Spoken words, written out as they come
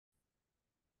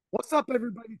What's up,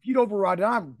 everybody? Pete Override,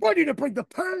 and I'm ready to bring the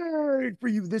pain for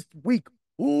you this week.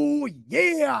 Oh,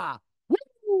 yeah.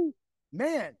 Woo!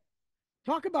 Man,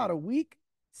 talk about a week,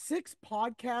 6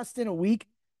 podcasts in a week,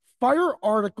 fire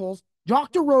articles,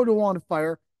 Dr. Roto on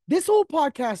fire. This whole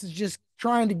podcast is just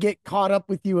trying to get caught up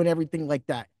with you and everything like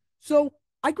that. So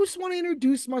I just want to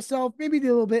introduce myself, maybe a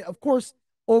little bit. Of course,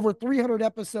 over 300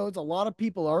 episodes, a lot of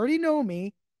people already know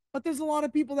me, but there's a lot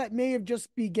of people that may have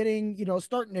just be getting,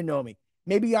 starting to know me.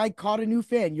 Maybe I caught a new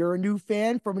fan. You're a new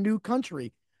fan from a new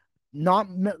country. Not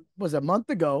was a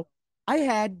month ago. I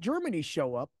had Germany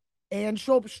show up and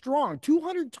show up strong,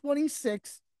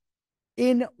 226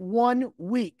 in 1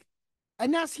 week,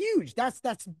 and that's huge. That's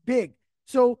big.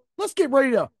 So let's get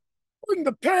ready to bring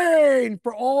the pain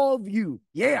for all of you.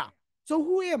 Yeah. So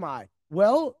who am I?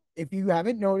 Well, if you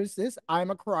haven't noticed this,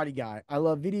 I'm a karate guy. I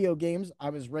love video games.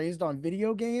 I was raised on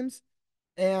video games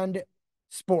and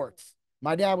sports.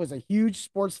 My dad was a huge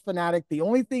sports fanatic. The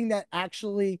only thing that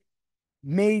actually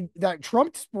made that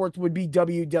trumped sports would be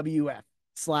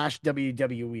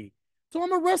WWF/WWE. So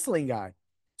I'm a wrestling guy.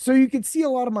 So you can see a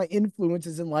lot of my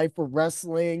influences in life for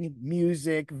wrestling,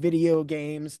 music, video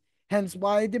games. Hence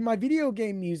why I did my video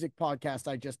game music podcast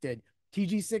I just did,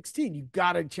 TG16. You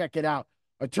got to check it out.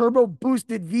 A turbo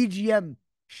boosted VGM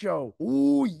show.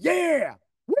 Ooh, yeah.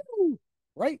 Woo!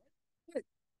 Right?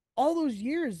 All those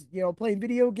years, playing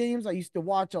video games, I used to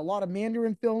watch a lot of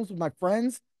Mandarin films with my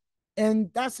friends,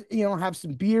 and that's have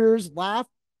some beers, laugh,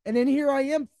 and then here I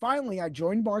am. Finally, I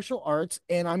joined martial arts,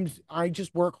 and I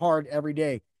just work hard every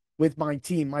day with my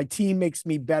team. My team makes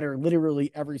me better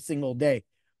literally every single day.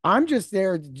 I'm just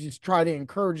there to just try to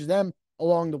encourage them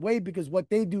along the way, because what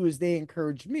they do is they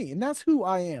encourage me, and that's who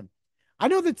I am. I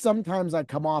know that sometimes I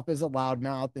come off as a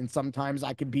loudmouth, and sometimes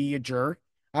I can be a jerk.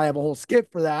 I have a whole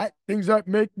skit for that, things that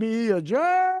make me a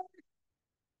jerk,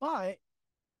 but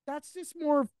that's just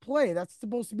more of play. That's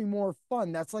supposed to be more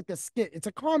fun. That's like a skit. It's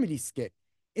a comedy skit.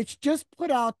 It's just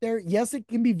put out there. Yes, it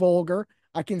can be vulgar.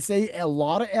 I can say a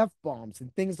lot of F bombs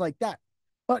and things like that.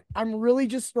 But I'm really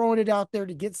just throwing it out there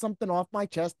to get something off my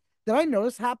chest that I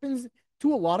notice happens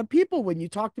to a lot of people when you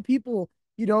talk to people,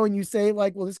 and you say,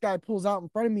 like, well, this guy pulls out in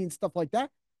front of me and stuff like that.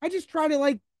 I just try to,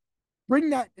 like,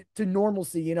 bring that to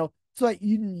normalcy, so that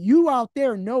you out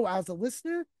there know as a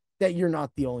listener that you're not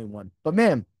the only one. But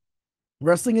man,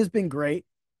 wrestling has been great.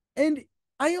 And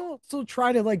I also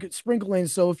try to, like, sprinkle in.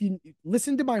 So if you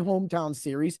listen to my hometown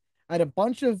series, I had a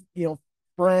bunch of,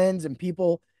 friends and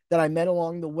people that I met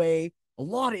along the way. A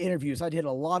lot of interviews. I did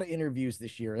a lot of interviews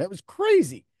this year. That was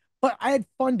crazy. But I had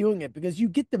fun doing it because you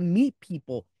get to meet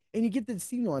people and you get to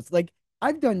see nuance. Like,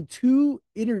 I did two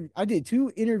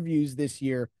interviews this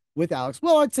year with Alex.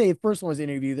 Well, I'd say the first one was an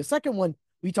interview. The second one,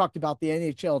 we talked about the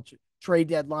NHL trade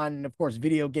deadline and, of course,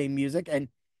 video game music. And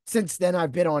since then,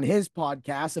 I've been on his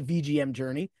podcast, A VGM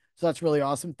Journey. So that's really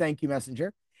awesome. Thank you,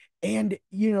 Messenger. And,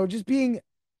 just being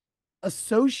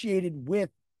associated with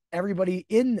everybody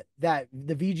in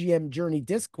the VGM Journey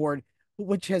Discord,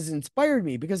 which has inspired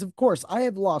me because, of course, I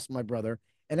have lost my brother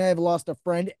and I have lost a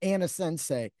friend and a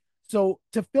sensei. So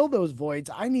to fill those voids,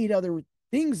 I need other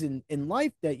things in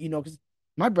life that, because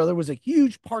my brother was a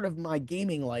huge part of my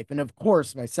gaming life. And of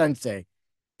course, my sensei,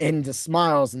 and the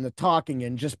smiles and the talking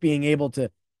and just being able to,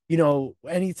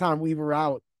 anytime we were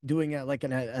out doing it like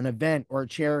an event or a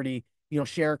charity,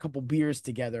 share a couple beers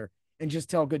together and just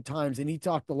tell good times. And he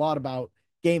talked a lot about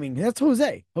gaming. That's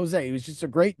Jose. Jose, he was just a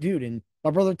great dude. And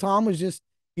my brother Tom was just,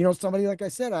 somebody, like I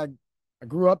said, I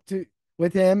grew up to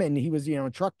with him, and he was,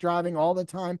 truck driving all the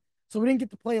time. So we didn't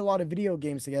get to play a lot of video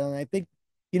games together. And I think,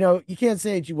 you can't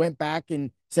say that you went back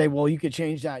and say, well, you could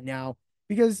change that now,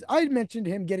 because I mentioned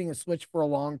him getting a Switch for a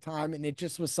long time, and it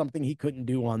just was something he couldn't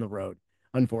do on the road,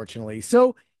 unfortunately.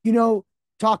 So,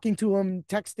 talking to him,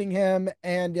 texting him,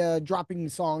 and dropping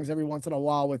songs every once in a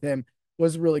while with him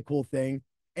was a really cool thing.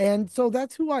 And so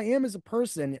that's who I am as a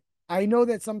person. I know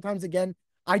that sometimes, again,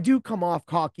 I do come off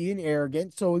cocky and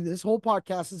arrogant. So this whole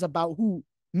podcast is about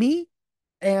me,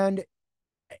 and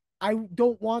I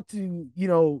don't want to,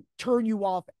 turn you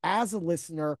off as a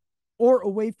listener or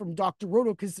away from Dr.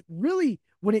 Roto. Because really,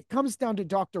 when it comes down to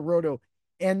Dr. Roto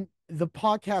and the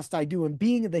podcast I do and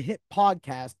being the hit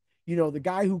podcast, the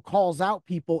guy who calls out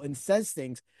people and says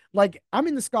things, like I'm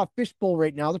in the Scott Fishbowl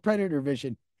right now, the Predator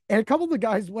Vision. And a couple of the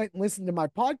guys went and listened to my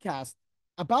podcast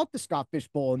about the Scott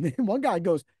Fishbowl. And then one guy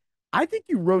goes, I think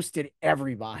you roasted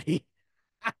everybody.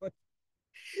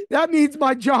 That means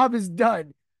my job is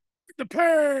done. The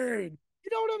pain.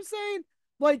 You know what I'm saying?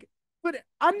 Like, but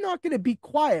I'm not going to be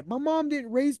quiet. My mom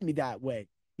didn't raise me that way,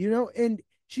 and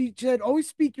she said, always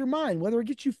speak your mind, whether it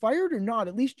gets you fired or not.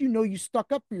 At least you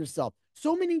stuck up for yourself.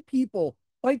 So many people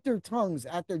bite their tongues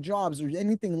at their jobs or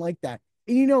anything like that.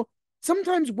 And you know,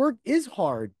 sometimes work is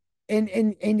hard and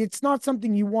it's not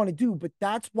something you want to do, but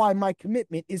that's why my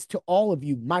commitment is to all of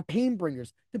you, my pain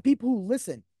bringers, the people who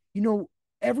listen. You know,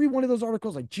 every one of those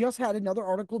articles, I just had another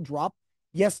article drop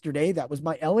yesterday. That was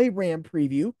my LA Ram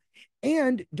preview.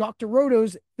 And Dr.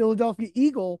 Roto's Philadelphia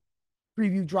Eagle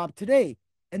preview dropped today.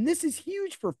 And this is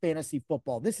huge for fantasy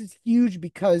football. This is huge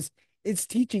because it's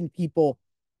teaching people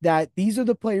that these are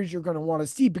the players you're going to want to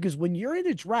see. Because when you're in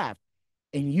a draft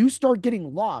and you start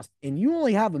getting lost and you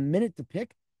only have a minute to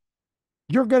pick,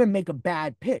 you're going to make a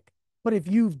bad pick. But if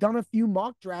you've done a few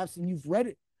mock drafts and you've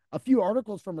read a few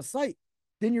articles from a site,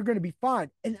 then you're going to be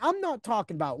fine. And I'm not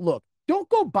talking about, look, don't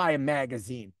go buy a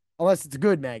magazine unless it's a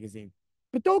good magazine,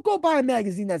 but don't go buy a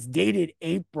magazine that's dated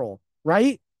April,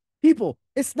 right? People,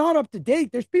 it's not up to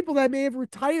date. There's people that may have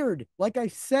retired. Like I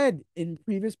said in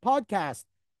previous podcasts,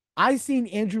 I seen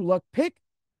Andrew Luck pick,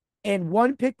 and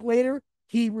one pick later,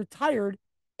 he retired,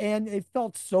 and it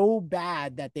felt so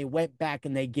bad that they went back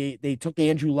and they took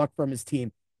Andrew Luck from his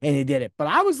team and he did it. But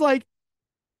I was like,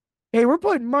 hey, we're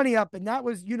putting money up. And that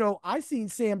was, you know, I seen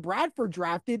Sam Bradford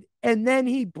drafted and then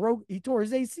he tore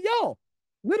his ACL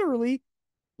literally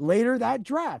later that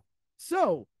draft.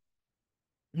 So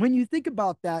when you think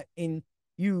about that and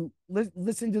you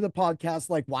listen to the podcast,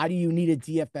 like, why do you need a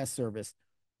DFS service?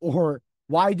 Or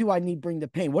why do I need Bring the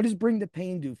Pain? What does Bring the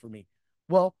Pain do for me?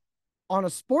 Well, on a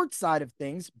sports side of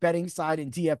things, betting side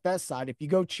and DFS side, if you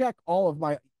go check all of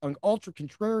my ultra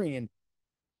contrarian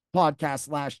podcasts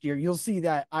last year, you'll see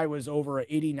that I was over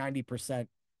 80, 90%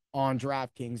 on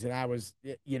DraftKings. And I was,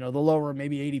 you know, the lower,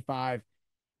 maybe 85,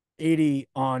 80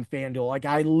 on FanDuel. Like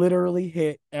I literally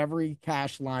hit every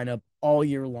cash lineup all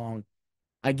year long.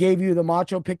 I gave you the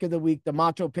macho pick of the week. The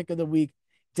macho pick of the week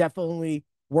definitely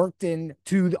worked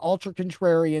into the ultra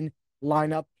contrarian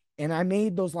lineup. And I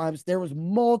made those lineups. There was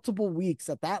multiple weeks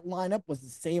that lineup was the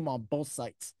same on both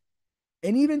sites.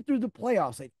 And even through the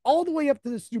playoffs, like all the way up to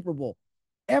the Super Bowl,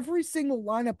 every single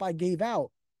lineup I gave out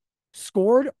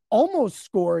scored, almost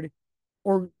scored,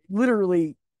 or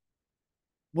literally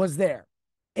was there.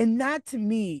 And that to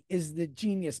me is the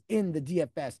genius in the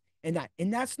DFS. And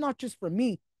that's not just for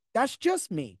me. That's just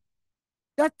me.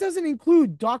 That doesn't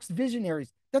include Doc's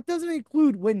visionaries. That doesn't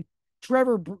include when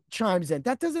Trevor chimes in.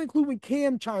 That doesn't include when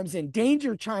Cam chimes in,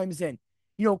 Danger chimes in,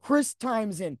 you know, Chris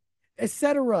chimes in,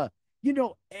 etc. You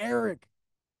know, Eric,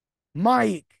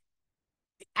 Mike,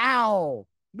 Al.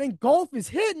 Man, golf is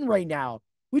hitting right now.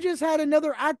 We just had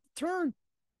another At the Turn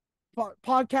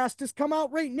podcast just come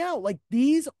out right now. Like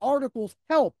these articles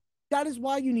help. That is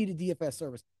why you need a DFS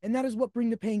service. And that is what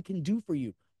Bring the Pain can do for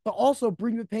you. But also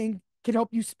Bring the Pain can help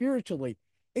you spiritually.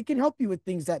 It can help you with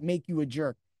things that make you a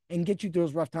jerk and get you through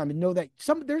those rough times and know that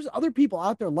there's other people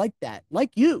out there like that,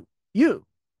 like you,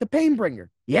 the pain bringer.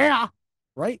 Yeah.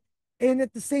 Right. And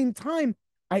at the same time,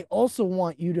 I also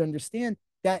want you to understand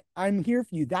that I'm here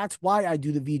for you. That's why I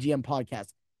do the VGM podcast.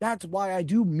 That's why I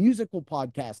do musical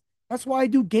podcasts. That's why I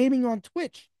do gaming on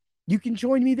Twitch. You can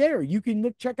join me there. You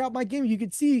can check out my game. You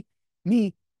can see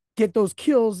me get those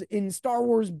kills in Star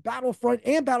Wars Battlefront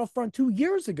and Battlefront 2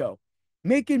 years ago,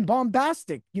 making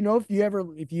bombastic. You know,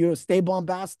 if you stay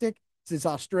bombastic, it's this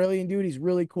Australian dude. He's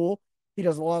really cool. He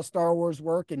does a lot of Star Wars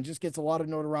work and just gets a lot of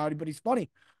notoriety, but he's funny.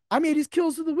 I made his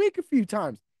kills of the week a few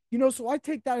times, you know, so I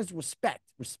take that as respect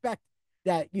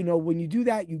that, you know, when you do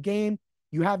that, you game,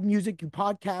 you have music, you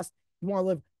podcast, you want to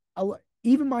live.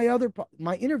 Even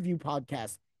my interview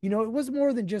podcast, you know, it was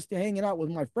more than just hanging out with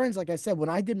my friends. Like I said, when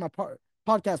I did my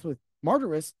podcast with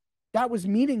Martyris, that was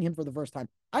meeting him for the first time.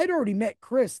 I'd already met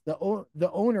Chris, the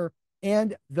owner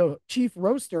and the chief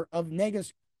roaster of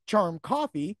Negus Charm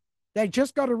Coffee. That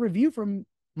just got a review from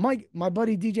Mike, my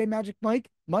buddy DJ Magic Mike.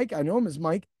 Mike, I know him as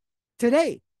Mike.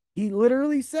 Today, he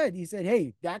literally said,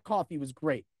 hey, that coffee was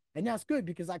great. And that's good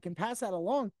because I can pass that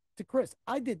along to Chris.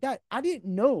 I did that. I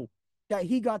didn't know that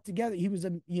he got together. He was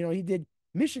he did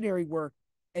missionary work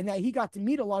and that he got to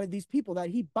meet a lot of these people that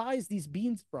he buys these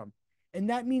beans from. And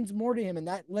that means more to him. And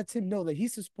that lets him know that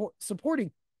he's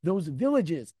supporting those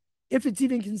villages, if it's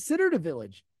even considered a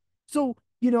village. So,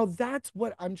 you know, that's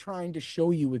what I'm trying to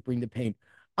show you with Bring the Pain.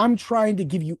 I'm trying to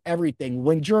give you everything.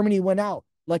 When Germany went out,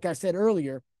 like I said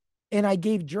earlier, and I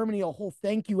gave Germany a whole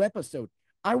thank you episode,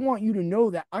 I want you to know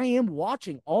that I am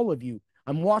watching all of you.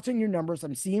 I'm watching your numbers.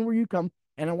 I'm seeing where you come.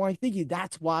 And I want to thank you.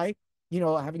 That's why, you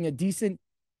know, having a decent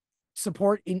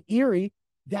support in Erie,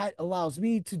 that allows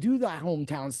me to do that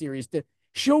hometown series to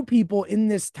show people in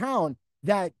this town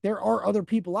that there are other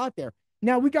people out there.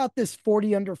 Now we got this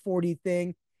 40 under 40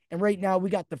 thing. And right now we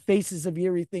got the Faces of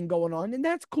Erie thing going on. And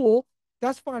that's cool.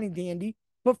 That's fine and dandy.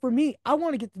 But for me, I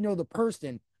want to get to know the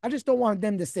person. I just don't want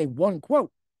them to say one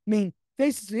quote. I mean,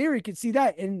 Faces of Erie could see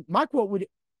that. And my quote would,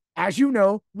 as you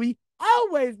know, we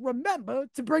always remember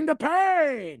to bring the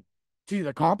pain to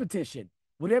the competition,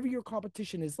 whatever your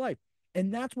competition is like.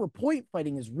 And that's where point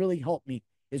fighting has really helped me.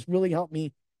 It's really helped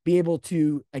me be able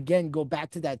to, again, go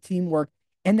back to that teamwork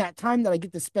and that time that I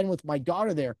get to spend with my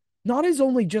daughter there, not as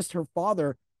only just her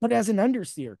father, but as an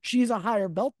understeer. She's a higher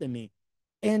belt than me.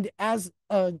 And as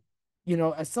a,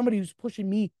 as somebody who's pushing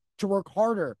me to work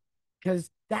harder, because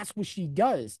that's what she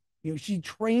does. She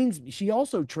trains me. She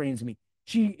also trains me.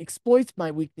 She exploits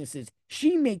my weaknesses.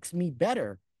 She makes me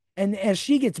better. And as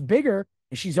she gets bigger,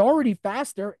 and she's already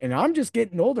faster, and I'm just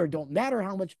getting older, don't matter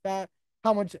how much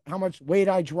how much weight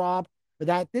I drop, or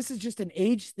that this is just an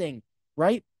age thing,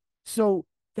 right? So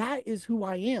that is who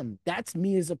I am. That's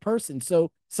me as a person.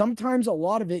 So sometimes a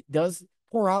lot of it does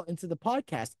pour out into the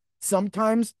podcast.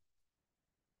 Sometimes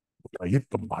I hit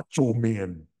the macho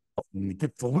man. It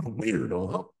gets a little weird,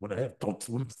 huh? When I have talks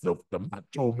to himself, the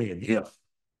macho man, yeah.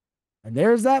 and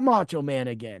there's that macho man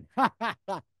again.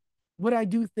 When I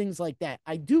do things like that,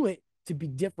 I do it to be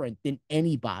different than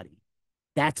anybody.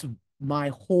 That's my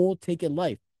whole take in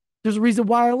life. There's a reason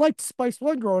why I liked Spice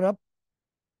One growing up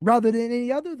rather than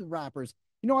any other rappers.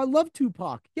 I love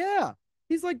Tupac. Yeah.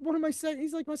 He's like my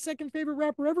second favorite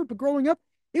rapper ever, but growing up,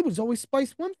 it was always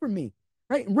Spice One for me.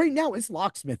 Right? And right now it's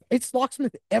Locksmith. It's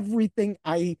Locksmith. Everything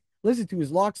I listen to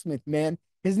is Locksmith, man.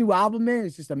 His new album, man,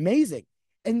 is just amazing.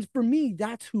 And for me,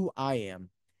 that's who I am.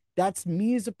 That's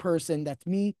me as a person. That's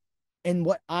me and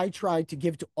what I try to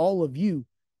give to all of you.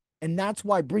 And that's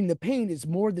why Bring the Pain is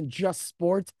more than just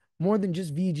sports, more than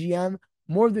just VGM,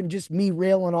 more than just me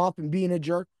railing off and being a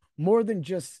jerk, more than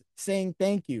just saying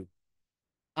thank you.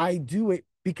 I do it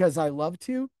because I love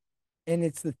to. And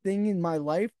it's the thing in my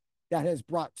life that has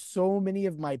brought so many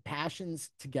of my passions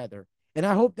together. And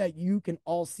I hope that you can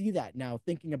all see that now,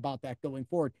 thinking about that going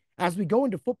forward as we go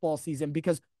into football season,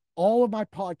 because all of my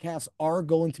podcasts are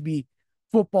going to be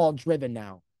football driven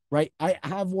now, right? I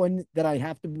have one that I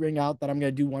have to bring out that I'm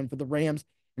going to do one for the Rams.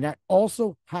 And I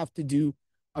also have to do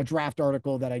a draft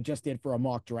article that I just did for a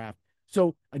mock draft.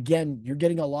 So again, you're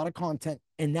getting a lot of content,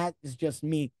 and that is just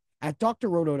me at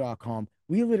drroto.com.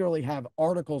 We literally have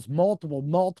articles,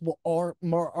 multiple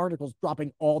articles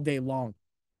dropping all day long.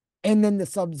 And then the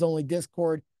subs only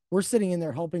Discord, we're sitting in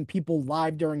there helping people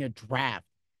live during a draft.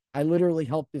 I literally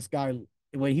helped this guy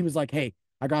when he was like, "Hey,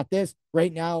 I got this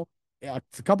right now.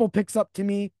 It's a couple picks up to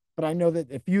me, but I know that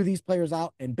a few of these players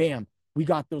out, and bam, we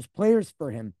got those players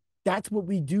for him." That's what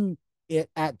we do it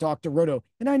at Dr. Roto.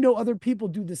 And I know other people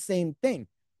do the same thing.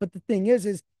 But the thing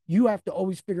is you have to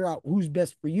always figure out who's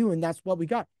best for you. And that's what we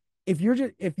got. If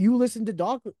you listen to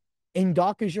Doc and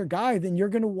Doc is your guy, then you're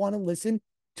going to want to listen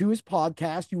to his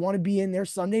podcast. You want to be in there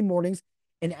Sunday mornings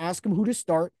and ask him who to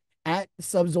start at the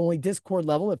subs only Discord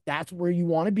level if that's where you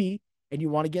want to be and you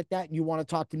want to get that and you want to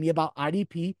talk to me about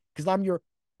IDP because I'm your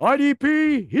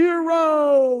IDP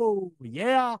hero.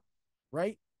 Yeah,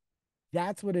 right?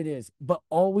 That's what it is. But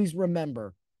always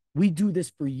remember, we do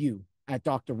this for you at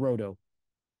Dr. Roto.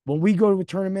 When we go to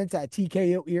tournaments at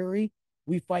TKO Erie,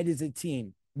 we fight as a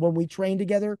team. When we train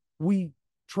together, we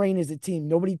train as a team.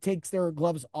 Nobody takes their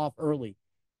gloves off early.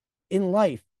 In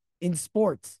life, in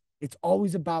sports, it's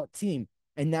always about team.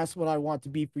 And that's what I want to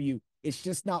be for you. It's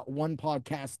just not one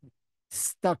podcast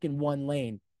stuck in one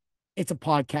lane. It's a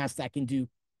podcast that can do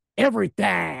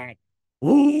everything.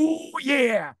 Ooh,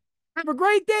 yeah. Have a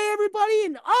great day, everybody.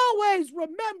 And always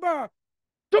remember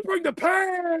to bring the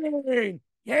pain.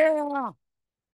 Yeah.